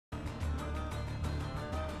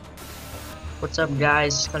What's up,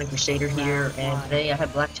 guys? CunningCrusader here, and today I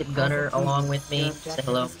have Blacktip Gunner along with me. Say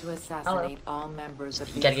hello. Hello. You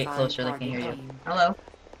gotta get closer, they can hear you. Hello.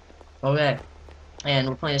 Okay, and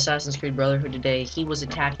we're playing Assassin's Creed Brotherhood today. He was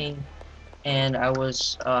attacking, and I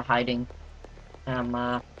was hiding. We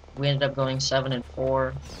ended up going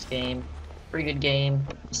 7-4 this game. Pretty good game.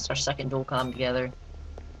 This is our second dual com together,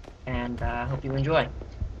 and I hope you enjoy.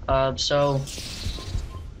 So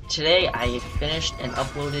today I finished and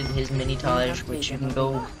uploaded his mini taj, which you can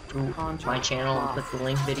go to my channel and click the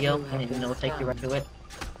link video, and it'll take you right to it.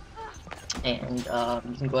 And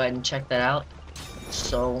you can go ahead and check that out.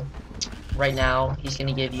 So right now he's going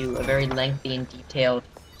to give you a very lengthy and detailed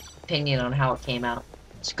opinion on how it came out.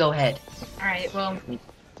 So go ahead. Alright, well,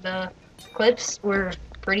 the clips were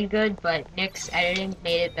pretty good, but Nick's editing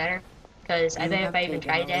made it better. Because I bet if I even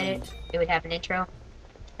tried to edit, it would have an intro,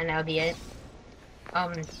 and that would be it.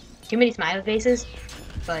 Too many smiley faces,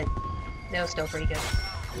 but they were still pretty good.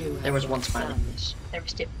 There was one smiley face. There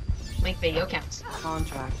was two. Link video counts.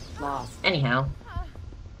 Contract lost. Anyhow,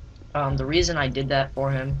 the reason I did that for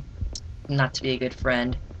him, not to be a good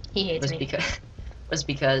friend, He hates me. was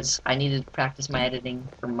because I needed to practice my editing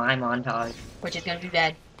for my montage. Which is gonna be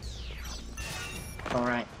bad.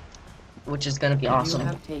 Alright. Which is gonna be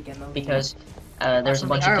awesome. Because there's a Awesome,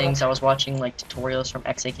 bunch of horrible. things I was watching, like tutorials from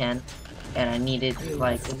XACan, and I needed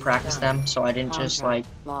like to practice them, so I didn't just like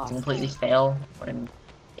completely fail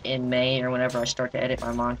in May or whenever I start to edit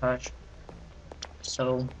my montage.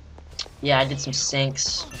 So yeah, I did some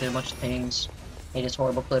syncs, did a bunch of things, made his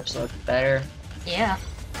horrible clips look better, Yeah.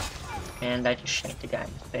 and I just shanked the guy in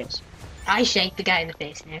the face. I shanked the guy in the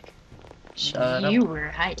face, Nick. Shut You up. were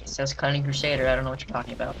hiding. It says CunningCrusader, I don't know what you're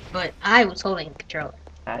talking about. But I was holding the controller.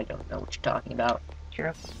 I don't know what you're talking about.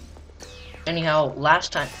 True. Anyhow, the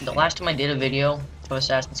last time I did a video of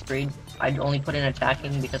Assassin's Creed, I only put in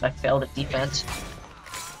attacking because I failed at defense.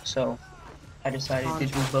 So I decided to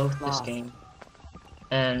do both this game.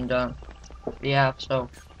 And yeah, so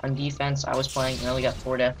on defense I was playing and I only got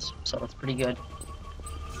 4 deaths, so that's pretty good.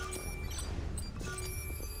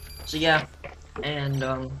 So yeah, and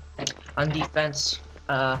on defense,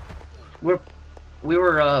 we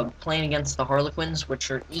were playing against the Harlequins,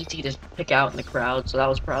 which are easy to pick out in the crowd, so that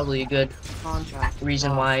was probably a good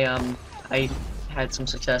reason why I had some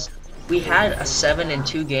success. We had a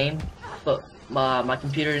 7-2 game, but my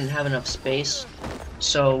computer didn't have enough space,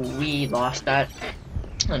 so we lost that,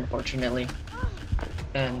 unfortunately.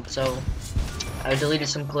 And so I deleted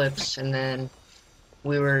some clips, and then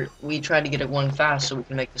we tried to get it one fast so we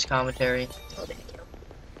can make this commentary. Oh, thank you.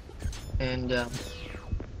 And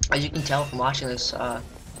as you can tell from watching this,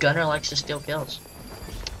 Gunner likes to steal kills.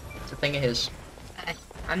 It's a thing of his.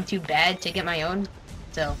 I'm too bad to get my own,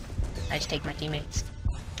 so I just take my teammates.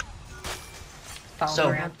 Follow So,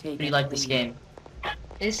 around. how do you like this game?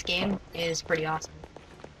 This game is pretty awesome.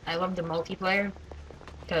 I love the multiplayer,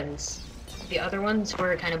 because the other ones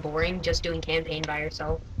were kind of boring, just doing campaign by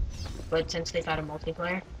yourself. But since they thought of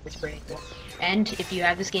multiplayer, it's pretty cool. And if you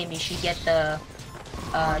have this game, you should get the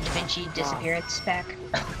Da Vinci Disappearance pack,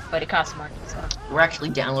 but it costs money, so We're actually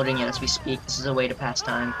downloading it as we speak. This is a way to pass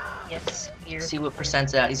time. yes, you're See what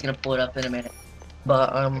percent's at. He's gonna pull it up in a minute.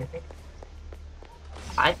 But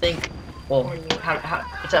I think, well,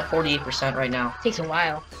 it's at 48% right now. It takes a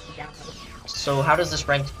while to download. So how does this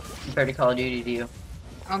rank compare to Call of Duty to you?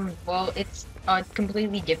 Well, it's a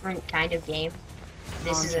completely different kind of game.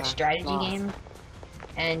 This is a strategy game,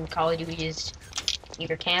 and Call of Duty is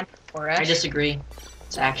either camp or rush. I disagree.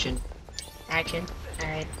 It's action. Action.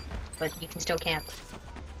 Alright. But you can still camp.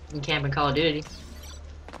 You can camp in Call of Duty.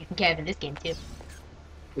 You can camp in this game too.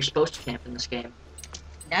 You're supposed to camp in this game.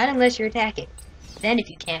 Not unless you're attacking. Then if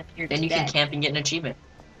you camp, you're Then just you dead. can camp and get an achievement.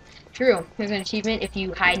 True. There's an achievement if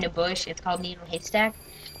you hide in a bush. It's called Needle Haystack.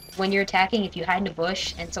 When you're attacking, if you hide in a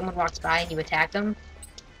bush and someone walks by and you attack them,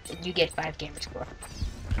 you get 5 gamer score.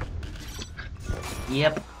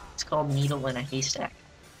 Yep. It's called Needle in a Haystack.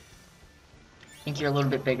 I think you're a little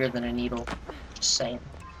bit bigger than a needle. Just saying.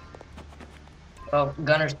 Well,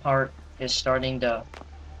 Gunner's part is starting to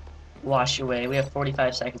wash away. We have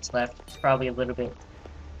 45 seconds left. It's probably a little bit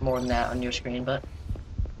more than that on your screen, but...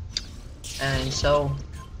 And so...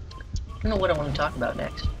 I don't know what I want to talk about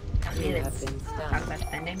next. I mean, it's talk about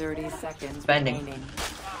defending. 30 seconds Spending. remaining.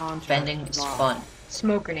 Defending is fun.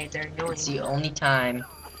 Smoke grenades are annoying. It's the only time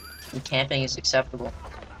when camping is acceptable.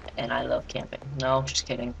 And I love camping. No, just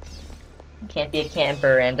kidding. You can't be a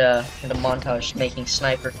camper and a montage making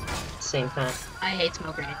sniper at the same time. I hate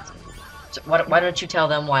smoke grenades. So why don't you tell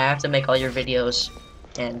them why I have to make all your videos?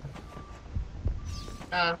 And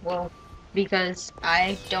Well, because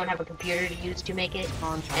I don't have a computer to use to make it,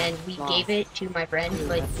 Contract and we lost. gave it to my friend, You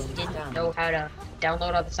but have he been didn't stunned. know how to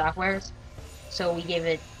download all the softwares, so we gave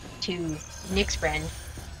it to Nick's friend,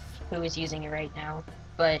 who is using it right now,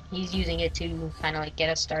 but he's using it to kind of like get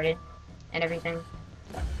us started and everything.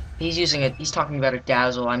 He's using it. He's talking about a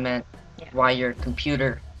Dazzle. I meant Yeah. why your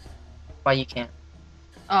computer. Why you can't.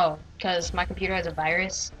 Oh, because my computer has a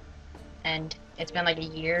virus, and it's been like a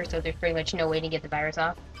year, so there's pretty much no way to get the virus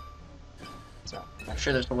off. So, I'm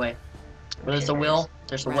sure there's a way. I'm Where there's sure a will,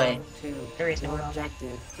 there's a way. Round 2. There is no Your will.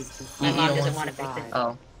 objective is to My You mom don't doesn't want want to fix it.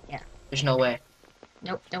 Oh. Yeah. There's no way.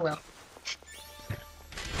 Nope, no will.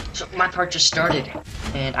 So my part just started,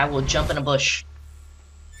 and I will jump in a bush.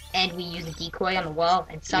 And we use a decoy on the wall,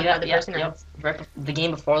 and somehow the person runs. Right the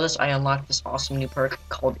game before this, I unlocked this awesome new perk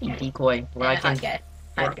called a decoy, where I can, Hot guy.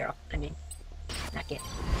 Hot girl. I mean, not kid.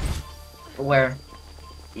 where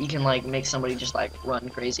you can like make somebody just like run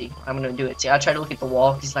crazy. I'm gonna do it. See, I try to look at the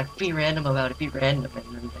wall. He's like, be random about it, be random, and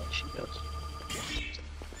then there she goes.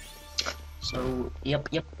 So, yep.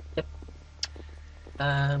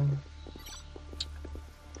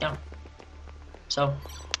 Yeah. So,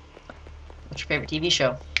 what's your favorite TV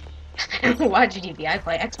show? Watch TV. I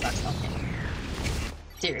play Xbox all day.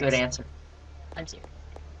 Serious. Good answer. I'm serious.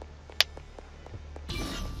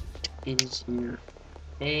 Is your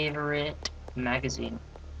favorite magazine?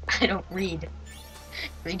 I don't read.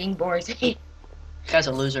 Reading bores me. Guy's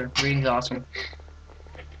a loser. Reading's awesome.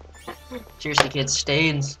 Seriously, kids, stay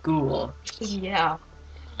in school. Yeah.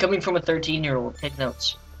 Coming from a 13-year-old, take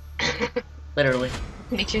notes. Literally.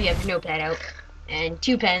 Make sure you have your notepad out. And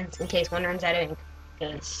 2 pens in case one runs out of ink.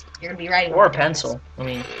 Because you're going to be writing. Or a lot of times. pencil. I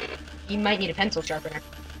mean, You might need a pencil sharpener.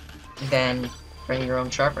 then bring your own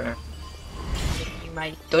sharpener. You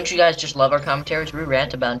might. Don't you guys just love our commentaries? We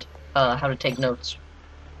rant about how to take notes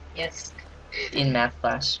Yes. in math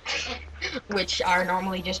class. Which are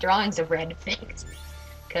normally just drawings of random things.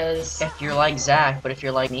 Because. If you're like Zach, but if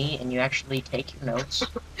you're like me and you actually take your notes.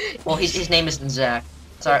 Well, his name isn't Zach.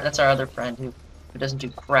 That's our other friend who doesn't do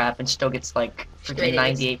crap and still gets like freaking Straight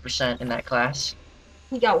A's. 98% in that class.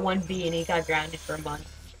 He got 1 B and he got grounded for a month.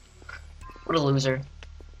 What a loser.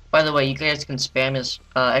 By the way, you guys can spam his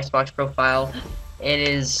Xbox profile. It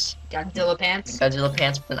is Godzilla pants. Godzilla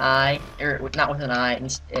Pants with an I, or not with an I,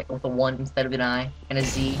 with a 1 instead of an I, and a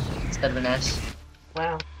Z instead of an S.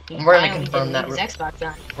 Wow. He And we're gonna finally confirm didn't that leave his Xbox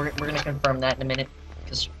on. We're gonna confirm that in a minute,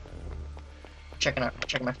 because checking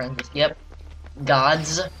my friends list. Yep,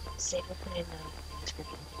 Gods. Save it, put it in the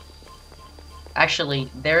description.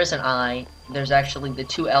 Actually, there is an I. There's actually the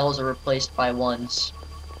 2 L's are replaced by 1s,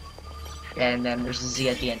 and then there's a Z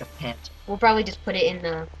at the end of pant. We'll probably just put it in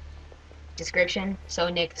the description. So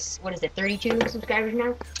Nick's, what is it, 32 subscribers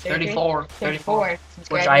now? 34. 34 subscribers.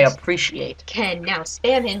 Which I appreciate. Can now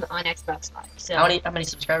spam him on Xbox Live. So How many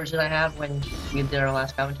subscribers did I have when we did our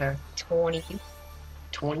last commentary? 22.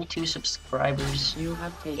 22 subscribers. You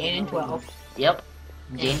have taken Gaining the 12. Yep.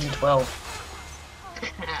 Gaining 12.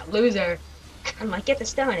 Loser. I'm like, get the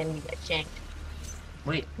stone, and you get shanked.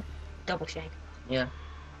 Wait. Double shank.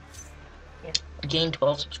 Gained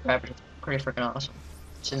 12 subscribers. It's pretty freaking awesome.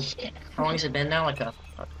 Since Yeah. how long has it been now? Like a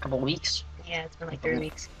couple weeks? Yeah, it's been like 3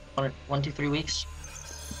 weeks. 1, 2, 3 weeks?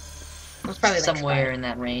 It was probably like Somewhere in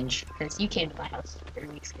that range. because you came to my house 3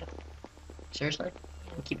 weeks ago. Seriously?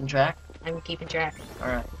 You keeping track? I'm keeping track.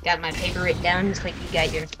 Alright. Got my paper written down just like you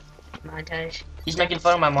got your montage. He's making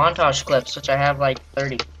fun of my montage clips, which I have like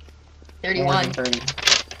 30. More 31. than 30.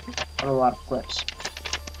 What a lot of clips.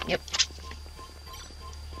 Yep.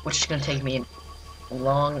 Which is gonna take me a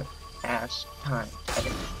long ass time.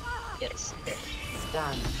 Yes.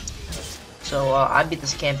 Done. So I beat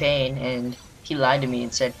this campaign, and he lied to me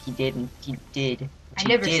and said he didn't. He did. I He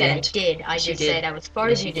never said I didn't. did. I Yes, you just did. said I was far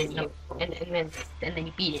Yes, as you you did. did. And then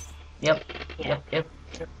you beat it. Yep. Yeah. Yep.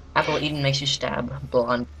 Apple Eden makes you stab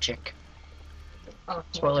blonde chick. Oh.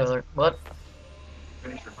 Spoiler alert. What?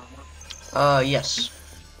 Yes.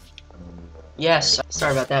 Yes.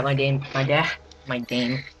 Sorry about that. My Your my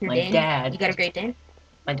Dane? dad. You got a great Dane?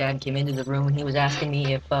 My dad came into the room and he was asking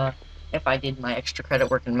me if I did my extra credit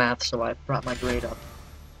work in math, so I brought my grade up.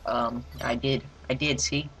 I did.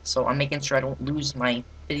 See? So I'm making sure I don't lose my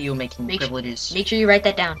video making privileges. Make sure you write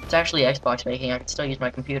that down. It's actually Xbox making. I can still use my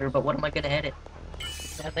computer, but what am I gonna edit?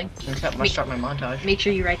 Nothing. I must start my montage. Make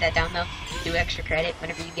sure you write that down though. Do extra credit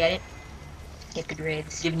whenever you get it. Get good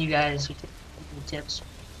grades. Giving you guys tips.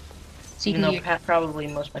 So you Even can though get probably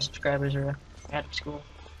most of my subscribers are out of school.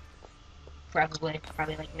 probably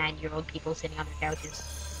like 9-year-old people sitting on their couches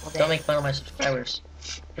all day. Don't make fun of my subscribers.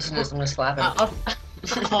 Listen to this, I'm gonna slap him.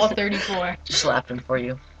 All 34. Just slapped him for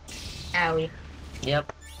you. Owie.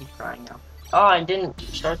 Yep. He's crying now. Oh, I didn't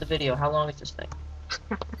start the video. How long is this thing?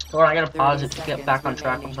 Or I gotta pause it to get back on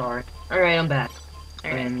track. I'm sorry. Alright, I'm back.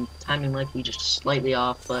 Alright. And timing might be just slightly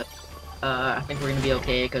off, but I think we're gonna be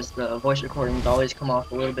okay because the voice recordings always come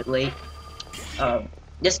off a little bit late.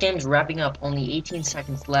 This game's wrapping up. Only 18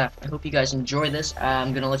 seconds left. I hope you guys enjoy this.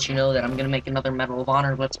 I'm gonna let you know that I'm gonna make another Medal of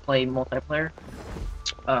Honor Let's Play multiplayer.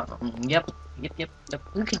 Yep. You could get that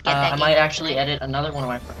I might game actually tonight. edit another one of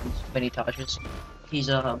my friends, Benny Tashes. He's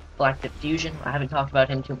a Blacktip Fusion. I haven't talked about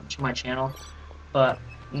him too much on my channel, but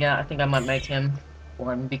yeah, I think I might make him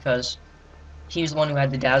one because he's the one who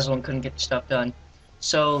had the dazzle and couldn't get the stuff done.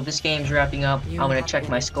 So this game's wrapping up. I'm gonna check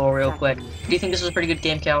my score real quick. Do you think this was a pretty good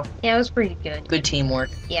game, Cal? Yeah, it was pretty good. Good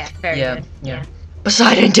teamwork. Yeah, very good. Yeah.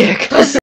 Poseidon dick.